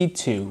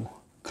to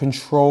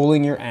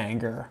controlling your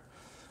anger.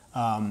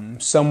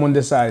 Someone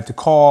decided to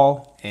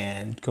call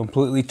and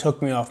completely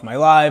took me off my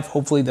live.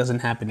 Hopefully it doesn't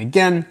happen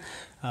again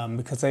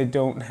because I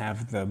don't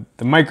have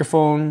the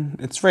microphone.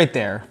 It's right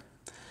there,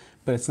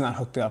 but it's not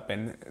hooked up.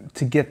 And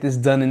to get this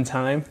done in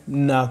time,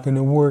 not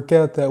gonna work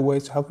out that way.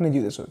 So how can I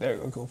do this? Oh, there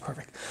we go,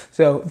 perfect.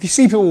 So if you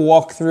see people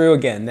walk through,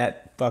 again,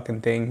 that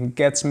fucking thing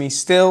gets me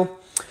still.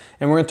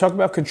 And we're gonna talk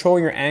about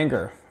controlling your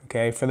anger,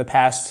 okay? For the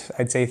past,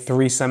 I'd say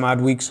 3 some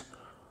odd weeks,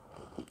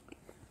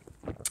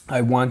 I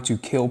want to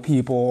kill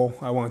people,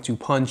 I want to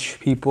punch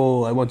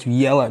people, I want to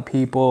yell at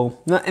people.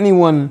 Not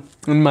anyone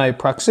in my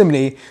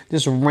proximity,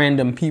 just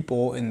random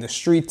people in the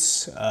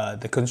streets,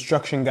 the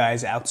construction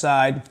guys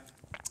outside.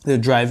 They're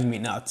driving me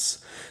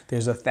nuts.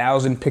 There's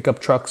 1,000 pickup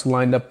trucks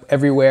lined up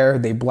everywhere.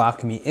 They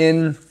block me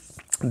in.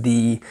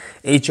 The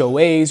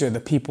HOAs, or the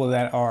people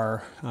that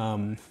are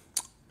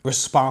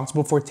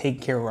responsible for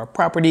taking care of our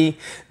property,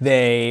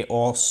 they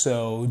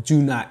also do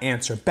not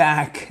answer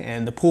back,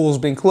 and the pool's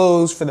been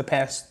closed for the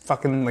past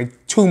fucking like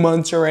 2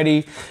 months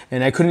already,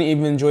 and I couldn't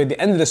even enjoy the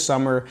end of the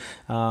summer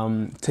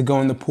to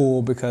go in the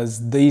pool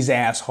because these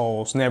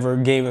assholes never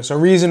gave us a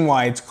reason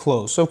why it's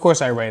closed. So of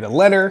course I write a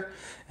letter,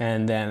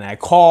 and then I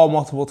call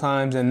multiple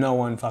times and no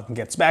one fucking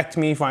gets back to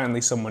me. Finally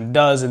someone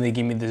does, and they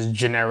give me this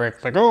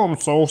generic, like, oh, I'm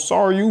so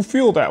sorry you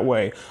feel that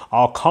way.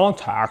 I'll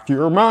contact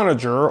your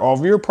manager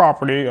of your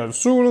property as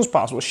soon as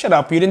possible. Shut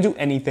up, you didn't do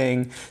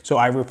anything. So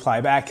I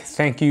reply back,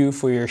 thank you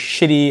for your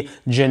shitty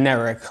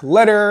generic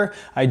letter.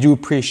 I do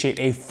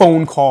appreciate a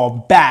phone call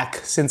back,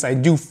 since I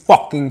do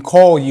fucking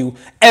call you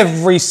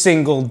every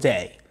single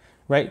day,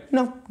 right?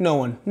 No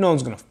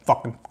one's gonna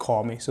fucking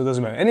call me, so it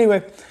doesn't matter.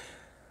 Anyway,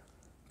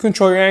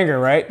 control your anger,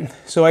 right?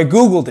 So I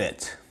Googled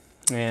it.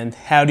 And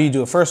how do you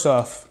do it? First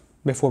off,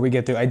 before we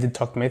get through, I did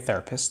talk to my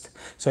therapist.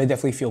 So I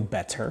definitely feel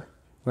better.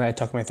 When I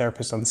talked to my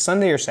therapist on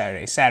Sunday or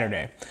Saturday?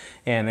 Saturday.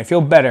 And I feel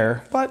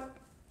better, but,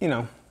 you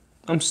know,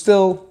 I'm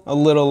still a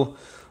little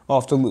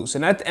off the loose.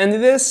 And at the end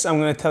of this, I'm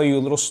going to tell you a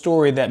little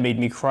story that made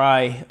me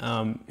cry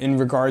in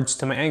regards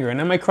to my anger.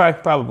 And I might cry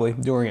probably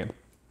during it.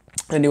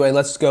 Anyway,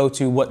 let's go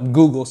to what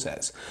Google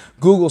says.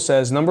 Google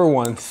says, number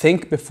 1,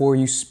 think before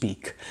you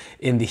speak.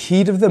 In the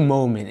heat of the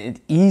moment, it's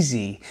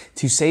easy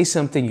to say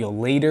something you'll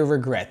later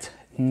regret.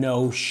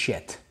 No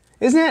shit.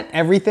 Isn't that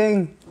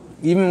everything?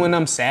 Even when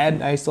I'm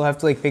sad, I still have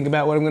to think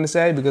about what I'm going to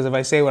say, because if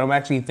I say what I'm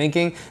actually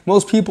thinking,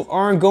 most people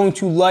aren't going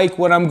to like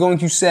what I'm going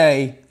to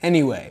say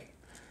anyway.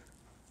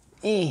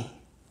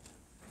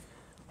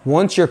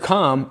 Once you're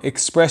calm,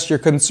 express your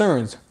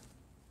concerns.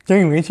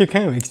 Once you're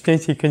calm,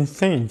 express your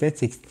concerns.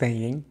 That's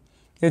exciting.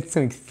 That's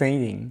so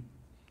exciting.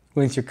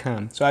 Once you're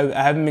calm. So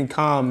I haven't been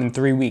calm in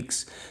 3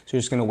 weeks. So you're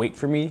just going to wait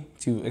for me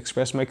to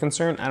express my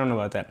concern? I don't know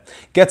about that.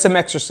 Get some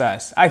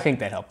exercise. I think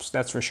that helps.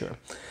 That's for sure.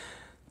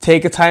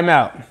 Take a time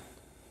out.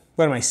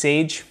 What am I,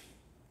 sage?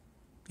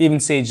 Even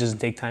sage doesn't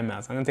take time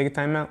outs. I'm going to take a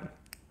time out?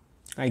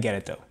 I get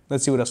it though.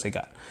 Let's see what else they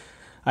got.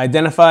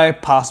 Identify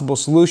possible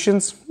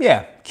solutions.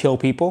 Yeah, kill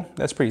people.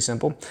 That's pretty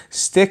simple.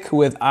 Stick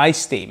with I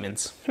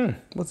statements.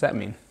 What's that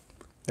mean?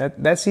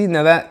 See,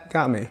 now that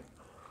got me.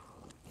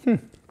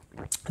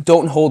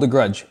 Don't hold a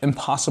grudge.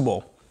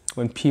 Impossible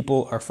when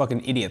people are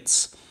fucking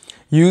idiots.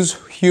 Use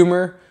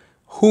humor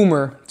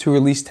to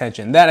release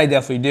tension. That I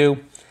definitely do.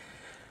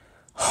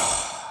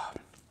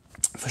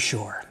 For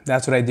sure.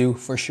 That's what I do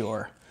for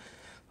sure.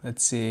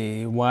 Let's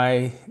see.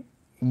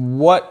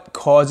 What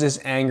causes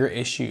anger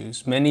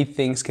issues? Many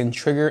things can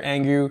trigger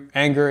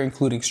anger,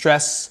 including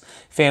stress,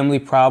 family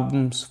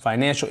problems,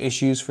 financial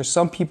issues. For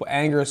some people,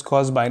 anger is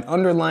caused by an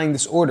underlying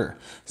disorder,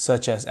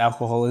 such as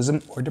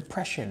alcoholism or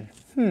depression.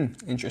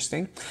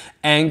 Interesting.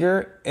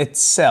 Anger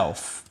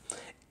itself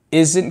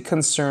isn't a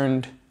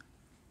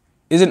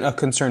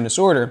concern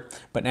disorder,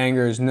 but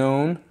anger is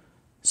known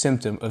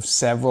symptom of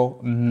several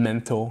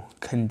mental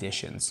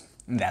conditions.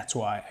 That's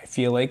why I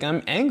feel like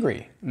I'm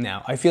angry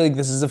now. I feel like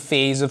this is a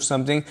phase of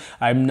something.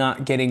 I'm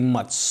not getting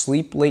much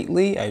sleep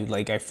lately.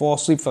 I fall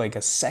asleep for like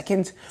a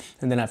second,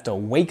 and then I have to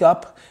wake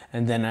up,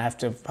 and then I have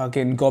to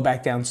fucking go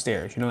back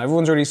downstairs. You know,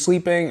 everyone's already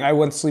sleeping. I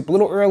went to sleep a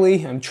little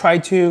early. I'm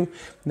trying to.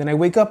 And then I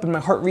wake up and my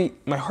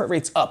heart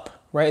rate's up.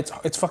 Right?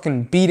 It's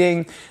fucking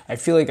beating. I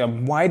feel like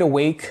I'm wide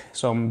awake.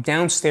 So I'm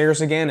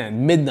downstairs again at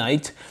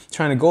midnight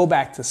trying to go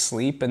back to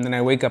sleep. And then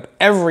I wake up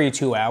every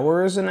 2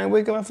 hours, and I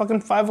wake up at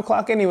fucking 5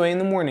 o'clock anyway in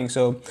the morning.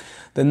 So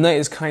the night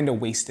is kind of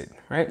wasted,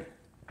 right?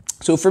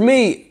 So for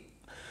me,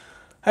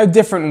 I have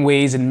different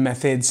ways and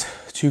methods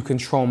to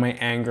control my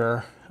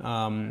anger.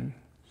 And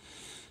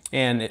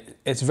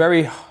it's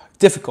very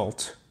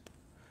difficult.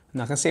 I'm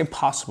not gonna say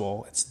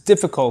impossible. It's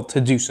difficult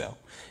to do so.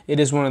 It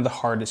is one of the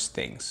hardest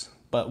things.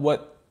 But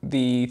what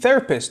the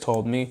therapist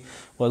told me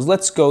was,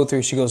 let's go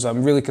through. She goes,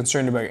 I'm really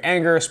concerned about your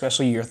anger,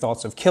 especially your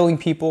thoughts of killing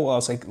people. I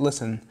was like,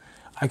 listen,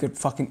 I could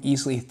fucking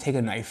easily take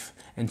a knife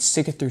and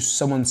stick it through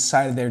someone's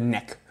side of their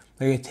neck.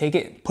 They could take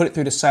it, put it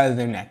through the side of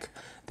their neck.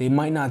 They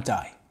might not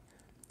die,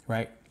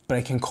 right? But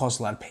it can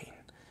cause a lot of pain.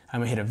 I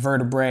might hit a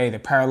vertebrae, they're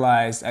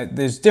paralyzed.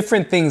 There's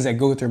different things that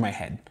go through my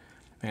head.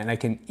 And I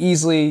can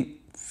easily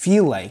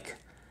feel like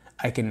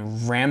I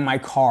can ram my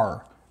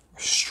car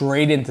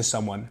straight into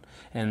someone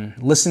and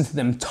listen to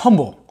them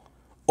tumble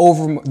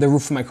over the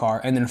roof of my car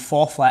and then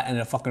fall flat in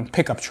a fucking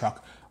pickup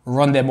truck,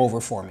 run them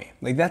over for me.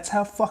 Like, that's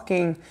how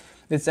fucking,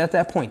 it's at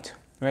that point,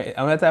 right?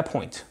 I'm at that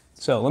point.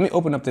 So let me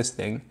open up this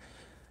thing.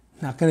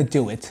 Not gonna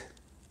do it,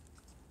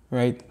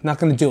 right? Not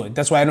gonna do it.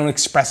 That's why I don't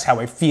express how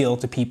I feel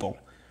to people.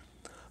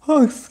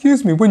 Oh,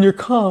 excuse me, when you're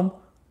calm,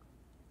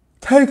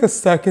 take a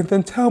second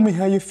and tell me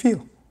how you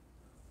feel.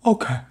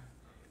 Okay,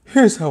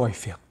 here's how I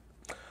feel.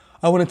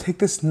 I want to take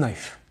this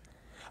knife.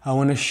 I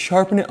want to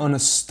sharpen it on a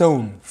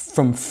stone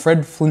from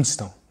Fred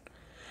Flintstone.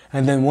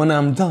 And then when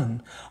I'm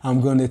done,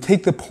 I'm going to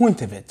take the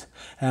point of it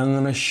and I'm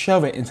going to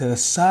shove it into the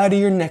side of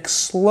your neck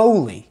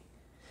slowly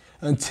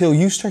until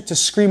you start to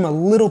scream a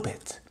little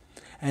bit.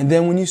 And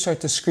then when you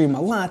start to scream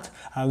a lot,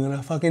 I'm going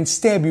to fucking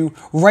stab you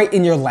right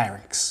in your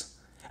larynx.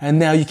 And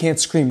now you can't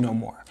scream no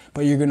more.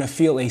 But you're going to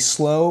feel a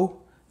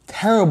slow,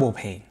 terrible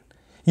pain.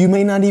 You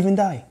may not even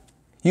die.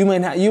 You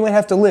might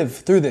have to live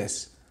through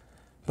this.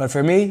 But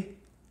for me,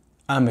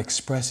 I'm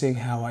expressing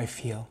how I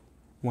feel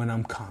when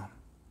I'm calm.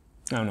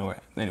 I don't know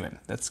where. Anyway,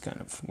 that's kind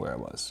of where I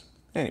was.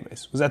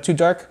 Anyways, was that too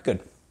dark?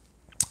 Good.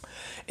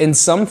 In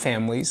some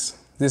families,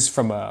 this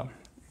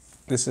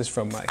is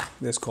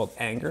called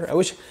anger. I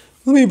wish,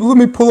 let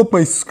me pull up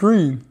my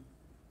screen.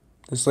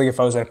 Just like if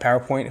I was at a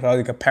PowerPoint, if I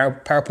was like a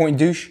PowerPoint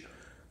douche.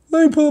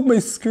 Let me pull up my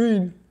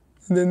screen.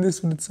 And then this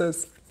is what it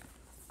says.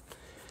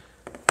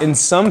 In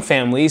some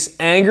families,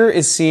 anger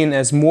is seen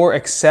as more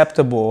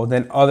acceptable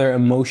than other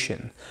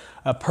emotion.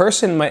 A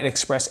person might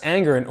express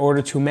anger in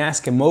order to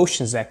mask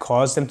emotions that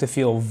cause them to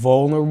feel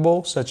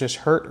vulnerable, such as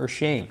hurt or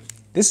shame.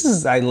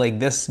 I like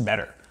this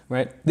better,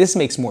 right? This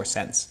makes more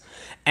sense.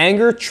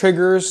 Anger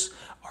triggers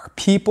are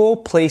people,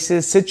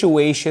 places,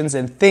 situations,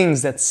 and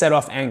things that set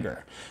off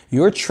anger.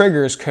 Your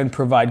triggers can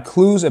provide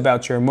clues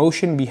about your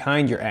emotion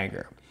behind your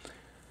anger.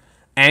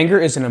 Anger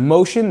is an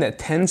emotion that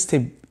tends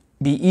to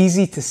be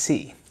easy to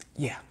see.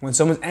 Yeah, when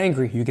someone's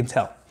angry, you can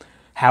tell.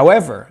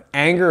 However,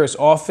 anger is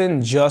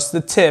often just the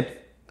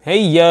tip,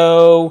 hey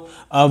yo,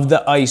 of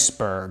the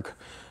iceberg.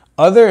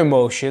 Other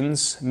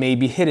emotions may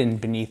be hidden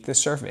beneath the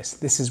surface.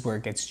 This is where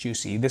it gets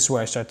juicy. This is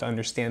where I start to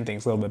understand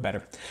things a little bit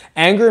better.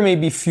 Anger may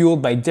be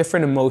fueled by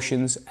different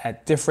emotions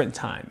at different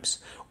times,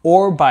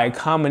 or by a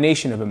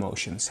combination of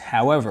emotions.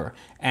 However,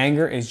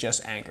 anger is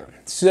just anger.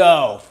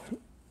 So,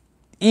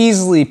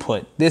 easily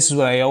put, this is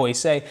what I always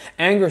say,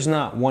 anger is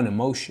not one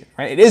emotion,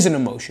 right? It is an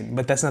emotion,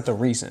 but that's not the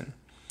reason,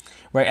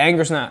 right?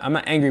 I'm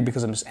not angry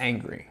because I'm just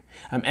angry.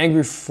 I'm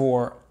angry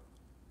for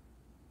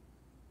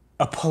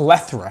a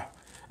plethora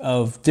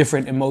of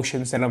different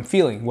emotions that I'm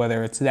feeling,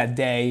 whether it's that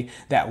day,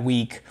 that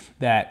week,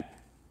 that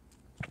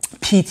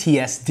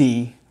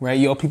PTSD,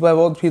 right?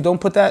 People don't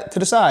put that to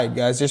the side,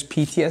 guys. There's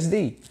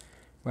PTSD,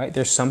 right?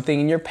 There's something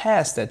in your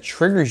past that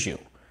triggers you.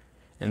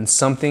 And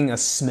a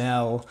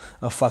smell,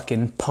 a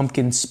fucking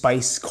pumpkin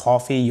spice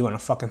coffee you want to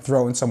fucking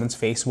throw in someone's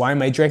face. Why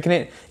am I drinking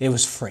it? It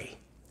was free.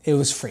 It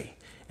was free.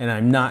 And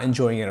I'm not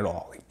enjoying it at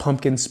all. Like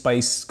pumpkin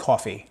spice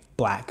coffee,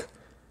 black.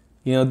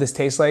 You know what this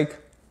tastes like?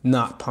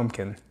 Not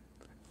pumpkin.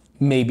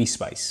 Maybe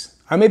spice.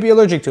 I may be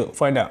allergic to it.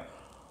 Find out.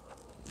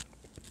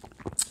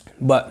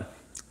 But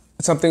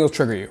something will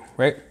trigger you,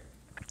 right?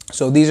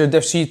 So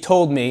she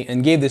told me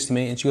and gave this to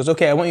me. And she goes,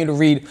 okay, I want you to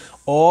read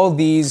all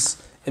these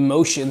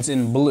emotions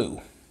in blue.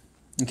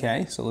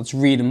 Okay, so let's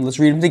read them. Let's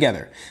read them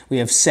together. We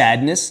have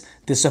sadness,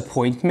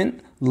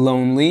 disappointment,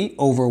 lonely,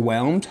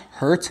 overwhelmed,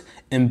 hurt,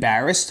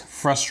 embarrassed,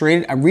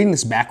 frustrated. I'm reading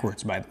this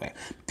backwards, by the way.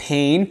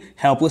 Pain,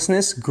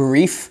 helplessness,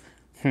 grief,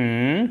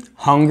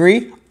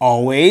 hungry,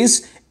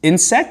 always,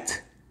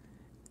 insecticide.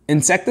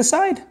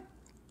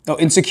 Oh,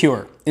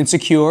 insecure,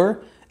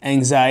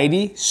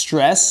 anxiety,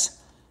 stress.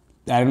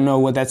 I don't know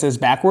what that says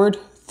backward.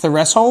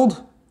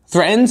 Threshold,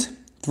 threatened.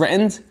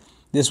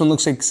 This one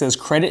looks like it says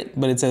credit,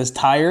 but it says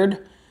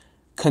tired.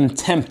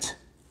 Contempt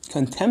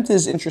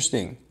is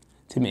interesting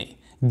to me.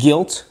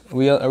 Guilt,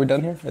 are we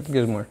done here? I think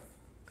there's more.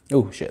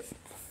 Oh shit.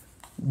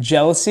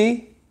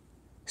 Jealousy,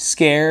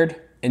 scared,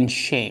 and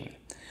shame.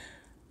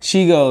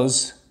 She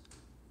goes,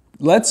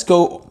 let's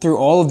go through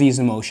all of these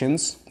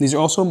emotions. These are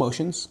also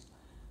emotions.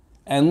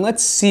 And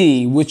let's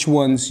see which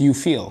ones you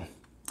feel.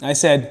 I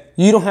said,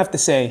 you don't have to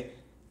say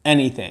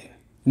anything,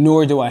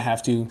 nor do I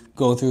have to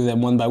go through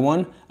them one by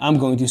one. I'm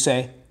going to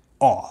say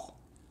all.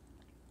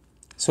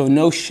 So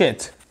no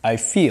shit. I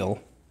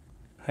feel,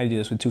 how do you do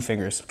this with two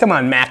fingers? Come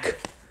on, Mac.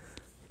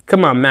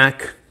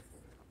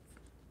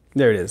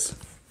 There it is.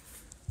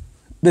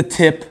 The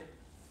tip,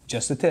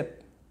 just the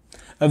tip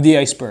of the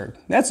iceberg.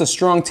 That's a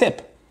strong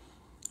tip,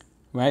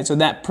 right? So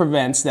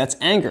that's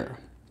anger.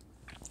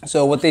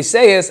 So what they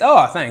say is,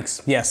 oh,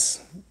 thanks.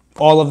 Yes,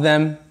 all of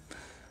them,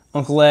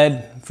 Uncle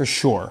Ed, for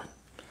sure.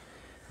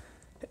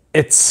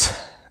 Here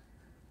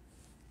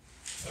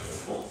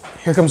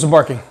comes the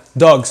barking.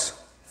 Dogs,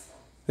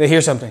 they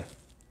hear something.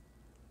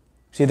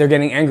 See, they're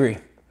getting angry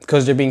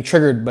because they're being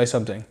triggered by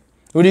something.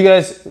 What do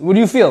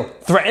you feel?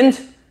 Threatened?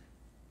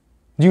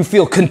 Do you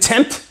feel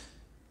contempt?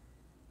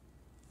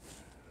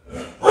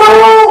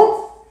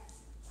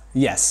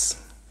 Yes.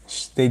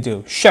 they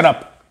do. Shut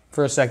up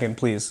for a second,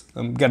 please.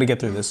 I'm gotta get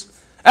through this.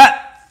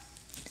 Ah!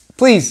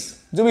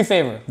 Please, do me a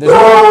favor.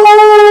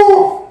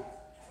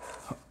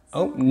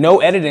 Oh, no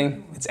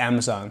editing. It's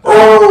Amazon.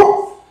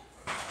 All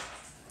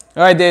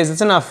right, Days,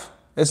 it's enough.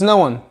 It's no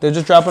one. They're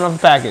just dropping off a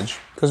package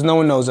because no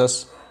one knows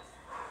us.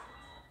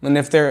 And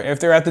if they're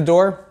at the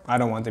door, I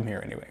don't want them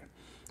here anyway.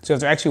 So if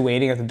they're actually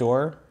waiting at the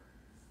door,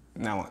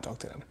 I want to talk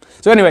to them.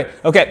 So anyway,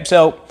 okay,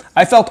 so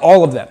I felt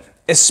all of them,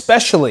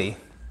 especially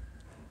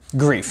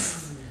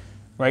grief,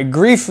 right?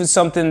 Grief is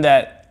something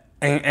that,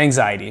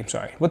 anxiety, I'm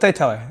sorry. What did I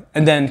tell her?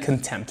 And then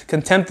contempt.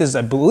 Contempt is,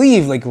 I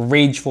believe, like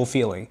rageful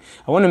feeling.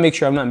 I want to make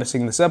sure I'm not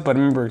messing this up, but I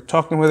remember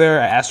talking with her.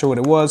 I asked her what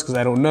it was because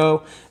I don't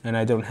know, and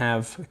I don't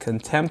have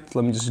contempt.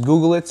 Let me just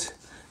Google it.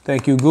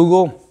 Thank you,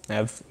 Google. I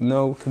have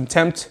no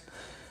contempt.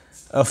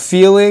 A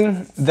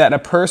feeling that a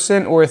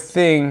person or a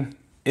thing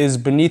is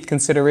beneath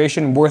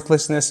consideration,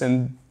 worthlessness,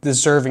 and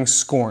deserving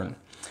scorn.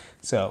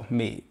 So,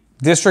 me.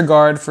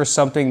 Disregard for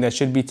something that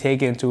should be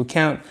taken into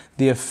account.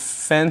 The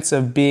offense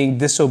of being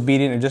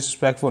disobedient or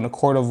disrespectful in a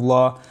court of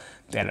law.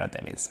 I don't know what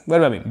that means. What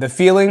do I mean? The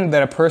feeling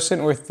that a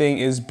person or thing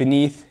is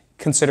beneath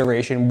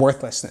consideration,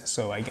 worthlessness.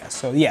 So I guess.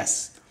 So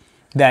yes,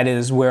 that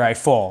is where I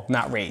fall,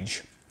 not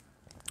rage.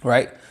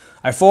 Right?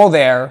 I fall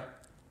there,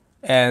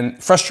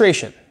 and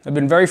frustration. I've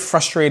been very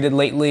frustrated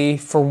lately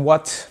for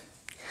what?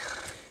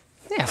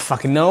 Yeah,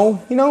 fucking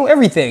no. You know,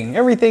 everything.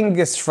 Everything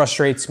just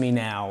frustrates me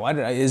now.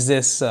 Is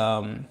this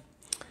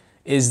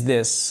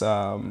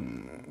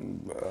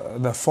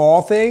the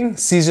fall thing?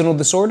 Seasonal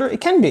disorder?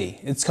 It can be.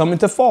 It's coming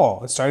to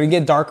fall. It's starting to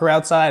get darker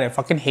outside. I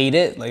fucking hate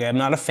it. Like, I'm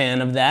not a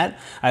fan of that.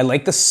 I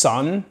like the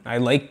sun. I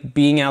like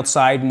being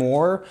outside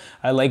more.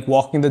 I like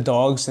walking the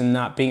dogs and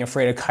not being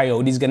afraid a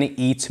coyote's gonna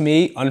eat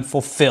me.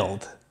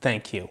 Unfulfilled.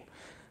 Thank you.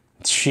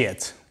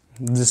 Shit.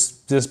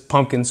 This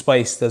pumpkin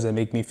spice doesn't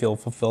make me feel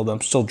fulfilled.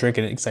 I'm still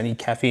drinking it because I need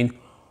caffeine.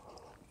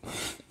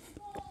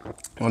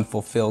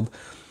 Unfulfilled.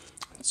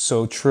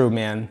 So true,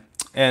 man.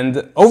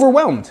 And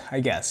overwhelmed,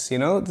 I guess, you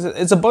know?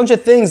 It's a bunch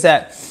of things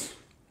that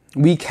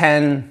we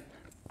can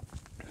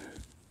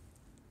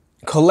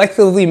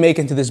collectively make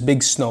into this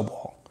big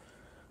snowball,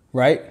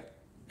 right? And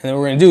then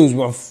what we're gonna do is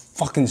we're gonna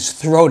fucking just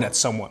throw it at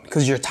someone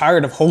because you're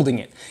tired of holding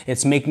it.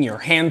 It's making your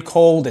hand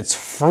cold, it's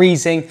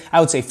freezing.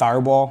 I would say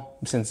fireball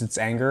since it's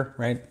anger,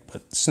 right?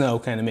 But snow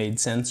kind of made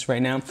sense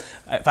right now.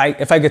 If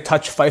I could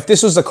touch, if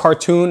this was a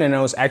cartoon and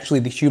I was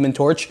actually the Human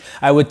Torch,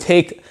 I would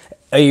take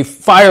a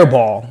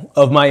fireball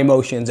of my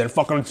emotions and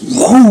fucking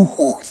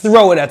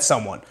throw it at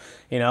someone,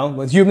 you know,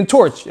 with Human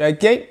Torch.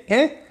 Okay,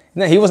 yeah?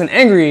 No, he wasn't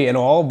angry at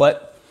all,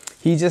 but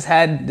he just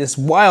had this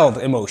wild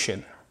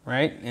emotion,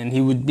 right? And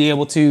he would be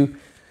able to,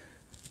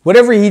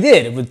 whatever he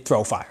did, it would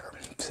throw fire.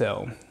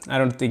 So I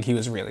don't think he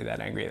was really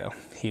that angry though.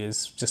 He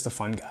was just a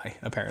fun guy,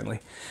 apparently.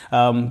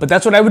 But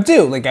that's what I would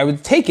do. Like, I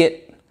would take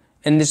it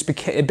and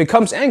it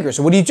becomes anger.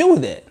 So what do you do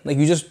with it? Like,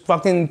 you just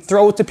fucking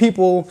throw it to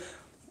people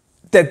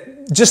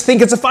that just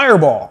think it's a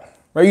fireball,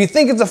 right? You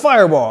think it's a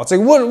fireball. It's like,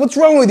 what's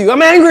wrong with you?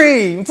 I'm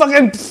angry. I'm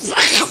fucking.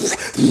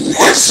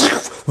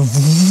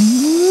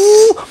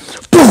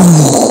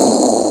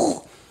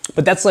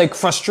 But that's like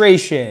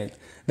frustration.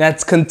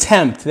 That's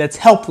contempt. That's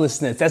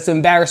helplessness. That's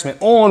embarrassment.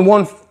 All in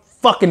one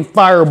fucking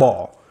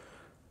fireball,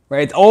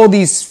 right? All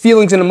these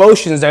feelings and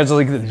emotions. There's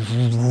like. And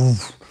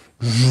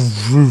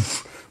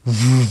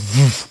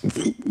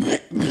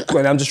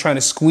I'm just trying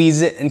to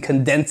squeeze it and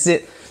condense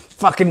it.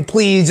 Fucking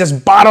please,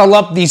 just bottle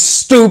up these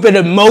stupid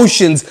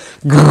emotions.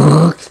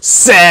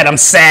 Sad,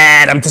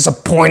 I'm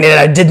disappointed,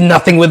 I did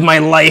nothing with my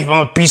life,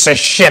 I'm a piece of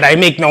shit, I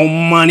make no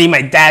money,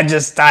 my dad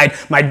just died,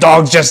 my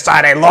dog just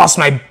died, I lost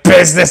my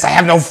business, I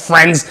have no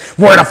friends,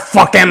 where the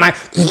fuck am I?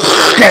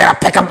 I gotta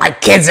pick up my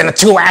kids in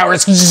 2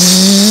 hours.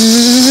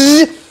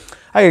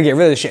 I gotta get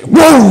rid of this shit.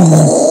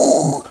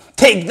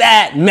 Take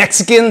that,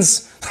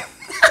 Mexicans.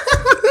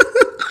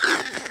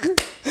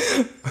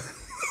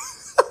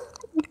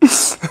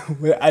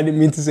 I didn't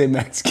mean to say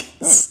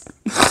Mexicans,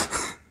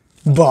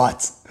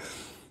 but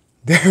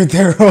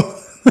they're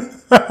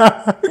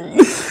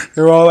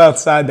all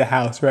outside the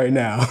house right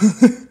now,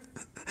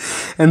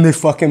 and they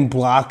fucking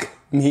block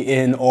me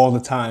in all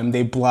the time.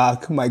 They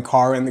block my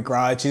car in the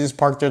garage. They just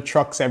park their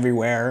trucks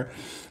everywhere.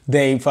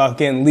 They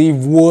fucking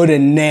leave wood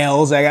and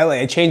nails.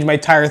 I changed my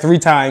tire 3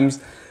 times,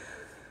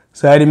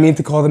 so I didn't mean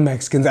to call them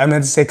Mexicans. I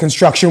meant to say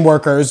construction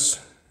workers,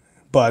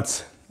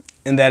 but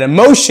in that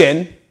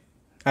emotion,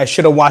 I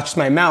should have watched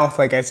my mouth.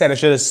 Like I said, I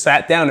should have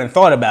sat down and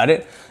thought about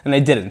it, and I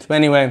didn't. But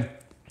anyway,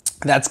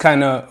 that's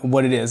kind of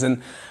what it is.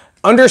 And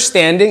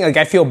understanding, like,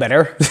 I feel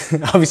better,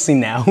 obviously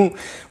now,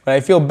 but I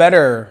feel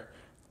better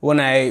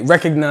when I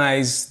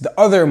recognize the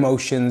other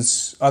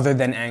emotions other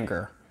than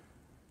anger,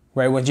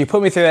 right? When she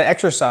put me through that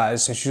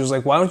exercise, and she was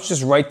like, why don't you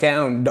just write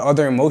down the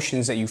other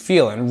emotions that you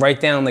feel and write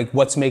down, like,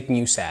 what's making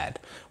you sad?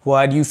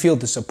 Why do you feel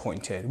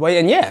disappointed? Well,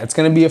 and yeah, it's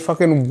going to be a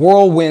fucking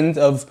whirlwind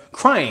of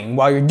crying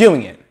while you're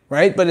doing it.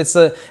 Right? But it's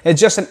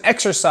just an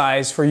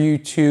exercise for you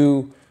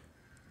to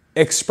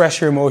express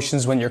your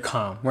emotions when you're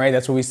calm, right?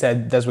 That's what we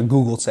said, that's what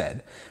Google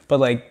said. But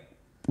like,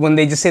 when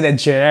they just say that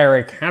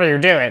generic, how do you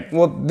do it?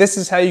 Well, this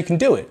is how you can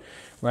do it,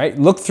 right?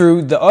 Look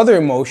through the other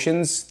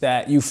emotions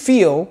that you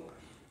feel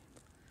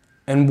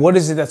and what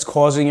is it that's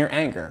causing your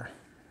anger?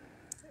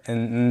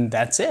 And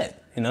that's it.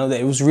 You know,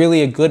 it was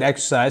really a good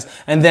exercise.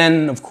 And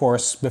then, of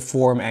course,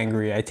 before I'm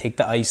angry, I take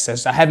the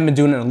ice. I haven't been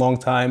doing it in a long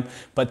time,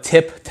 but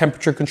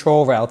temperature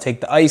control, where I'll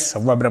take the ice,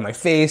 I'll rub it on my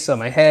face, on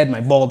my head,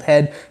 my bald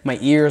head, my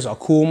ears. I'll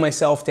cool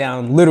myself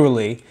down,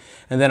 literally.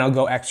 And then I'll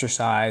go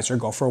exercise or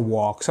go for a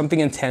walk, something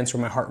intense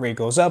where my heart rate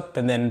goes up.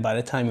 And then by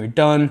the time you're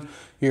done,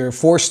 you're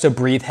forced to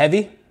breathe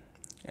heavy.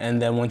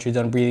 And then once you're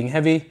done breathing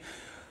heavy,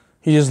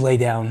 you just lay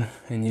down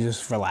and you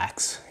just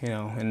relax, you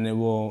know, and it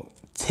will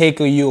take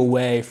you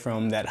away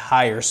from that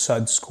higher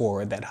SUD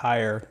score, that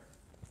higher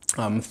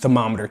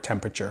thermometer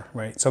temperature,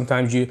 right?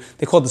 Sometimes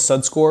they call it the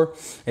SUD score.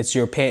 It's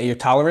your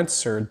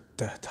tolerance or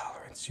the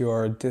tolerance,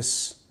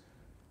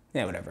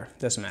 whatever,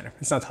 doesn't matter.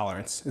 It's not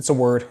tolerance, it's a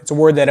word. It's a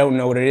word that I don't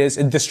know what it is.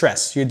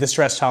 Distress, your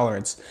distress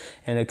tolerance.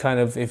 And it kind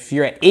of, if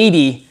you're at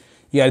 80,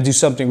 you gotta do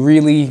something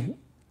really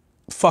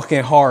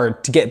fucking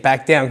hard to get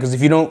back down, because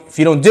if you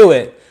don't do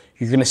it,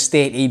 you're gonna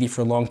stay at 80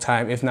 for a long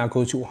time, if not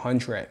go to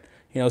 100.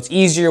 You know, it's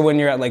easier when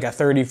you're at like a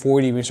 30,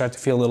 40, when you start to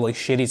feel a little like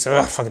shitty, so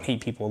I fucking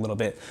hate people a little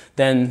bit.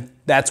 Then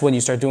that's when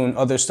you start doing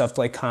other stuff to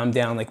like calm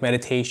down, like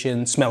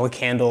meditation, smell a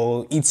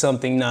candle, eat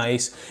something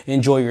nice,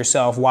 enjoy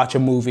yourself, watch a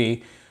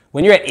movie.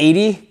 When you're at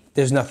 80,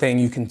 there's nothing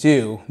you can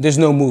do. There's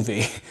no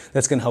movie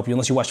that's gonna help you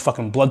unless you watch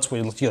fucking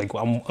Bloodsport. You're like,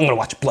 well, I'm gonna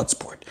watch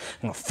Bloodsport.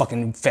 I'm gonna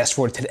fucking fast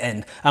forward to the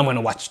end. I'm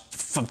gonna watch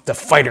The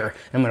Fighter.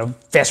 I'm gonna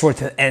fast forward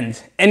to the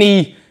end.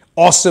 Any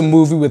awesome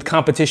movie with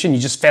competition, you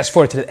just fast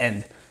forward to the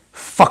end.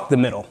 Fuck the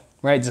middle.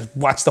 Right? Just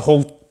watch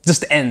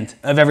just the end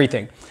of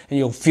everything, and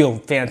you'll feel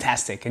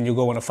fantastic, and you'll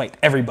go want to fight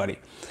everybody.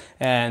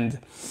 And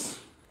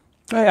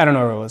I don't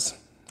know where it was.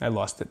 I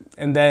lost it.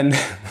 And then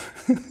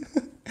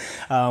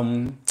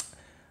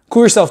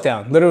cool yourself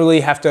down. Literally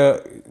have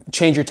to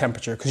change your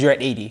temperature because you're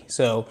at 80.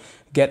 So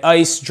get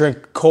ice,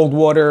 drink cold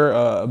water.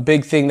 A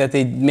big thing that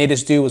they made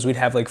us do was we'd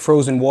have like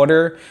frozen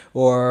water,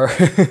 or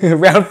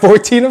round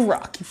 14 of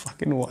Rock. You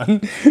fucking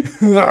won.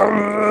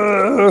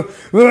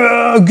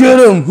 Get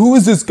him! Who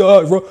is this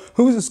guy, bro?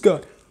 Who is this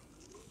guy?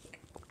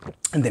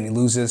 And then he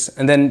loses.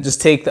 And then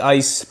just take the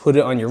ice, put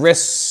it on your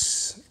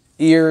wrists,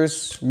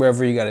 ears,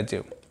 wherever you gotta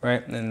do,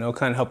 right? And it'll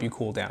kind of help you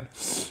cool down.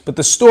 But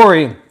the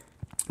story,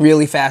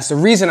 really fast, the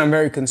reason I'm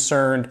very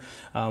concerned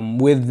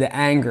with the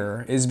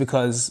anger is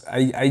because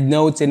I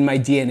know it's in my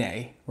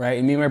DNA, right?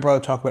 And me and my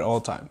brother talk about it all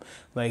the time.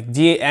 Like,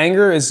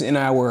 anger is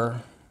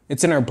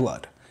it's in our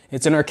blood.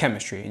 It's in our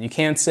chemistry. And you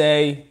can't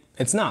say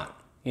it's not.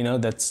 You know,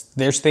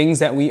 there's things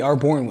that we are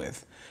born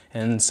with.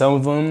 And some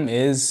of them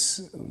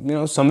is, you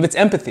know, some of it's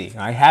empathy.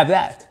 I have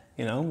that,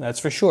 you know, that's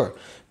for sure.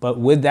 But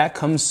with that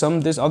comes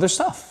there's other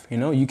stuff, you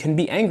know. You can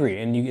be angry,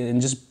 and you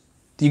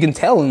can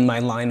tell in my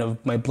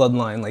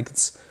bloodline, like,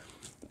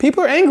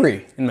 people are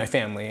angry in my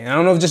family. And I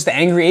don't know if it's just the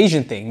angry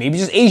Asian thing. Maybe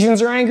just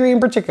Asians are angry in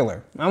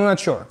particular. I'm not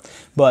sure.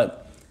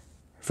 But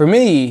for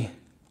me,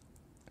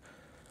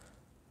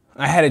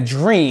 I had a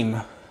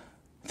dream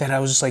that I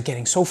was just like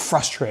getting so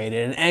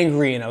frustrated and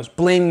angry, and I was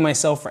blaming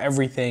myself for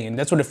everything, and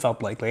that's what it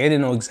felt like. Like, I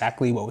didn't know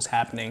exactly what was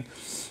happening.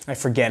 I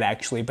forget,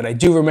 actually, but I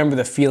do remember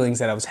the feelings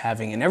that I was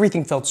having, and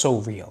everything felt so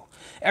real.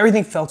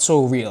 Everything felt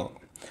so real.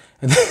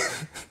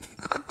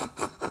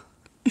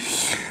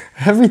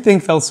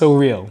 Everything felt so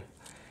real.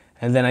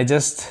 And then I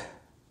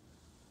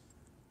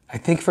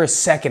think for a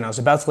second I was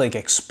about to like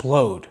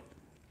explode.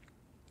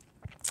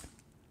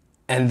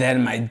 And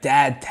then my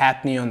dad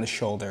tapped me on the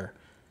shoulder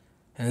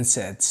and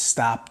said,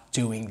 "Stop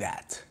doing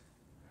that."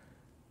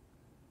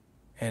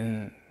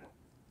 And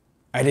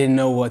I didn't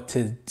know what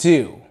to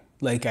do.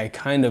 Like, I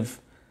kind of,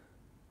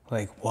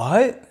 like,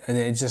 what? And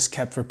it just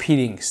kept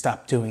repeating,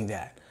 "Stop doing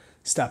that.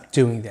 Stop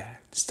doing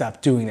that.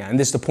 Stop doing that." And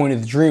this is the point of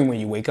the dream when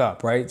you wake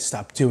up, right?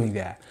 Stop doing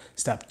that.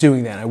 Stop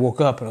doing that. And I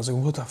woke up and I was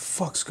like, what the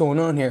fuck's going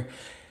on here?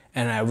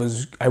 And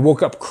I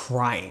woke up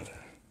crying,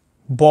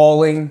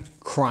 bawling,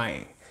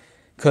 crying,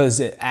 because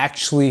it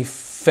actually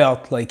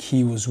felt like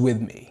he was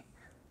with me.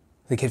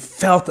 Like, I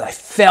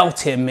felt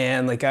him,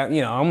 man. Like,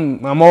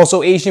 I'm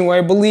also Asian, where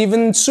I believe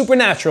in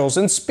supernaturals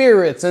and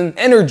spirits and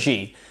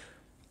energy.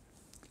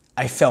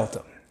 I felt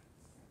him.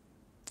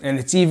 And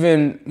it's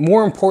even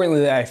more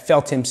importantly that I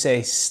felt him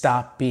say,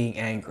 "Stop being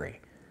angry.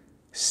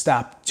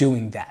 Stop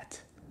doing that."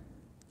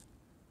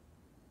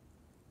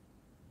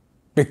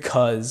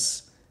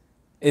 Because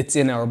it's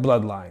in our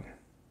bloodline,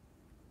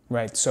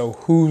 right? So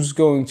who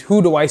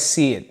do I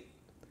see it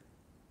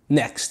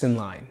next in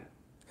line?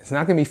 It's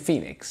not gonna be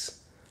Phoenix.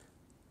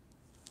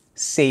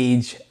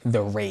 Sage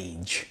the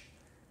Rage.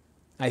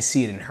 I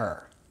see it in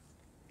her.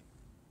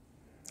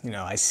 You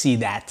know, I see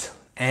that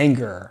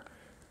anger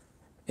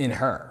in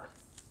her,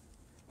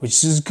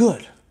 which is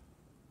good,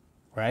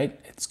 right?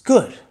 It's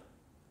good.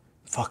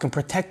 Fucking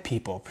protect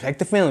people, protect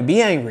the family,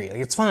 be angry, like,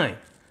 it's fine.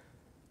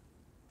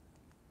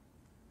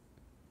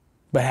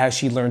 But has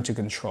she learned to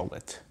control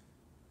it?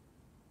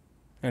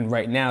 And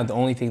right now, the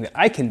only thing that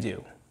I can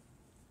do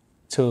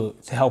to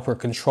help her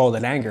control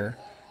that anger,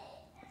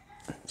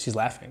 she's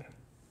laughing.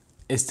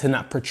 is to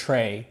not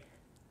portray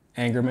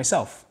anger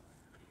myself.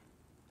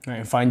 Right,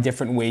 and find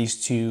different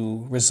ways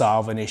to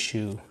resolve an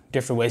issue,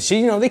 different ways. So,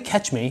 you know, they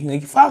catch me,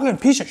 like, fucking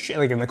piece of shit,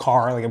 like in the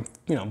car, like I'm,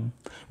 you know,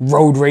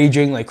 road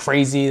raging like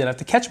crazy, that I have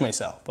to catch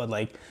myself. But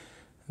like,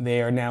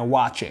 they are now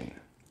watching.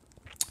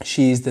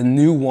 She's the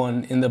new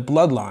one in the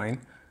bloodline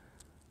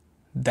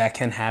that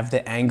can have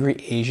the angry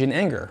Asian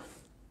anger.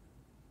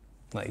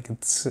 Like,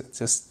 it's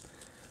just,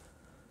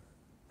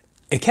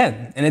 it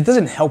can. And it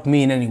doesn't help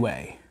me in any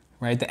way,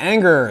 right? The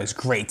anger is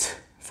great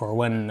for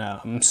when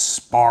I'm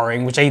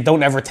sparring, which I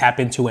don't ever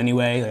tap into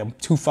anyway. Like, I'm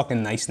too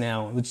fucking nice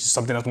now, which is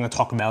something else I'm gonna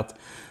talk about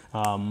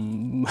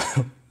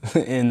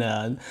in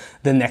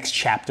the next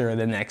chapter or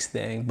the next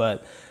thing.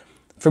 But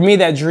for me,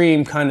 that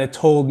dream kind of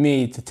told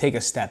me to take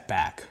a step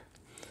back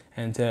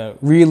and to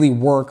really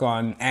work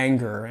on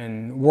anger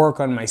and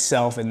work on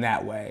myself in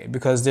that way.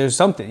 Because there's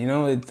something, you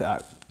know,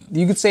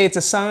 you could say it's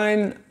a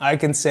sign, I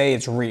can say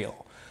it's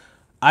real.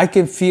 I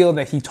can feel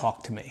that he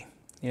talked to me.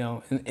 You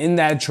know, in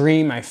that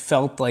dream, I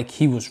felt like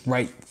he was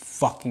right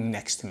fucking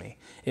next to me.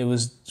 It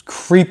was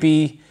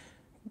creepy,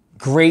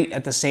 great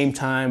at the same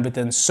time, but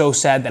then so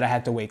sad that I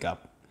had to wake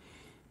up.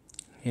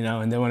 You know,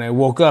 and then when I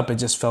woke up, it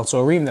just felt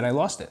so real that I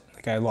lost it.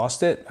 Like, I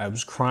lost it. I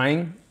was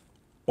crying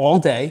all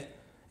day,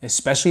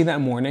 especially that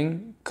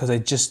morning, because I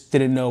just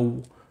didn't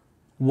know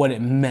what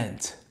it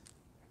meant.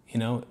 You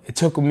know, it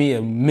took me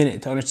a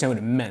minute to understand what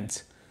it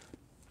meant.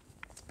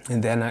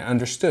 And then I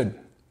understood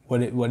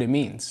what it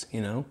means,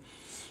 you know.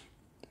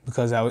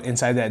 Because I was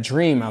inside that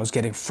dream, I was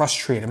getting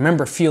frustrated. I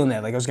remember feeling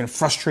that, like I was getting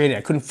frustrated.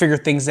 I couldn't figure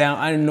things out.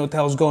 I didn't know what the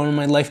hell was going on in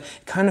my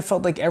life. It kind of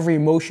felt like every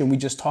emotion we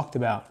just talked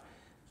about,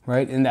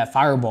 right? In that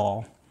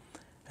fireball.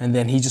 And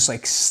then he just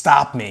like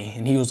stopped me,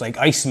 and he was like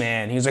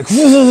Iceman. He was like,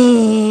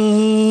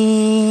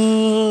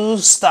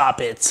 stop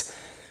it.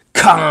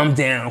 Calm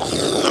down.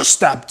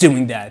 Stop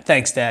doing that.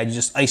 Thanks, Dad. You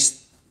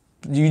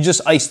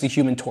just iced the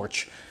Human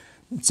Torch.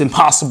 It's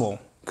impossible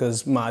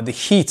because the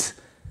heat,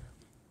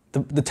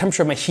 the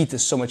temperature of my heat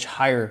is so much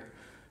higher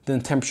than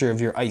the temperature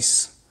of your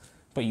ice,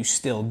 but you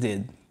still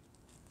did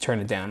turn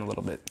it down a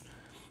little bit.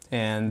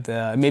 And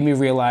it made me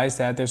realize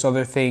that there's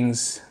other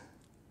things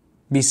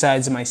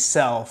besides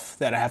myself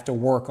that I have to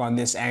work on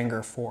this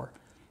anger for.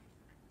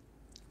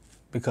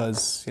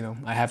 Because, you know,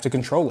 I have to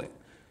control it.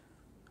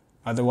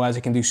 Otherwise, I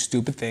can do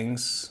stupid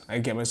things. I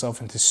get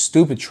myself into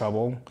stupid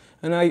trouble.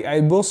 And I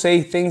will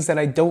say things that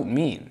I don't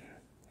mean.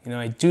 You know,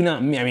 I do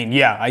not mean, I mean,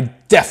 yeah, I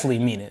definitely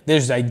mean it.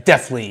 I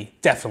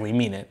definitely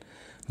mean it.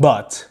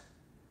 But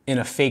in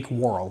a fake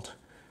world,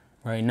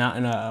 right? Not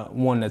in a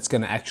one that's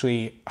going to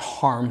actually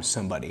harm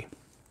somebody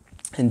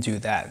and do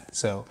that.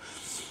 So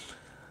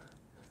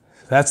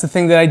that's the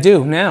thing that I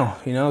do now.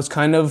 You know, it's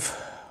kind of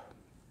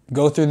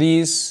go through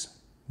these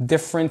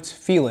different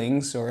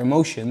feelings or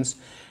emotions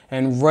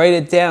and write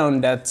it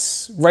down.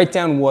 Write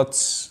down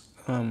what's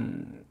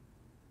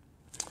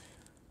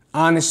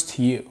honest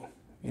to you.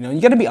 You know,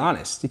 you got to be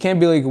honest. You can't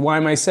be like, why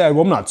am I sad?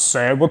 Well, I'm not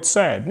sad. What's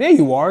sad? Yeah,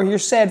 you are. You're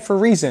sad for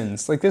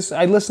reasons. Like this,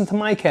 I listen to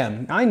my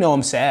chem. I know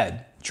I'm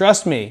sad.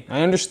 Trust me.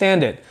 I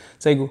understand it.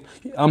 It's like,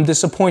 I'm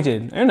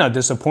disappointed. You're not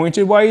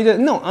disappointed. Why are you?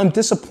 No, I'm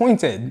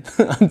disappointed.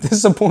 I'm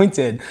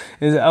disappointed.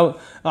 Oh,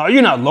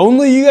 you're not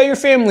lonely? You got your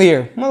family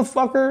here.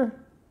 Motherfucker.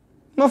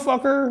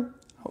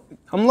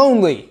 I'm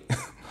lonely.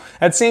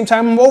 At the same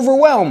time, I'm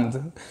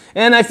overwhelmed.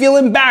 And I feel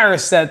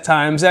embarrassed at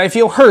times. And I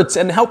feel hurt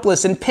and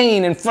helpless and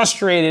pain and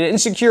frustrated and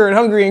insecure and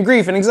hungry and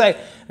grief and anxiety.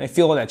 And I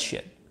feel all that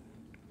shit.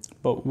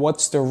 But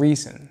what's the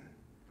reason?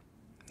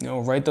 You know,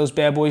 write those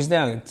bad boys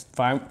down. It's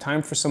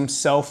time for some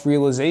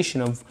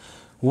self-realization of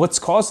what's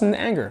causing the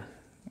anger.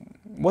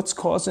 What's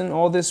causing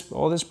all this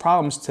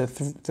problems to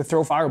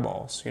throw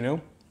fireballs, you know?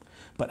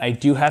 But I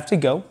do have to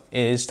go.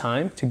 It is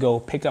time to go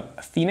pick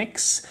up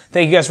Phoenix.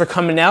 Thank you guys for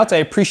coming out. I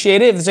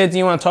appreciate it. If there's anything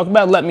you want to talk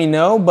about, let me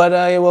know. But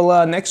I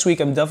will next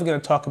week. I'm definitely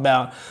going to talk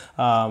about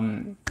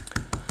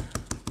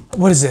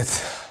what is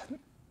it?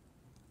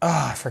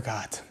 Oh, I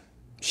forgot.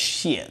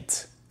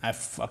 Shit. I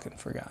fucking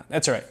forgot.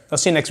 That's all right. I'll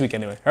see you next week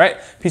anyway. All right.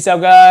 Peace out,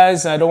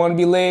 guys. I don't want to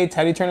be late.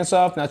 How do you turn this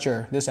off? Not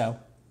sure. This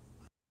out.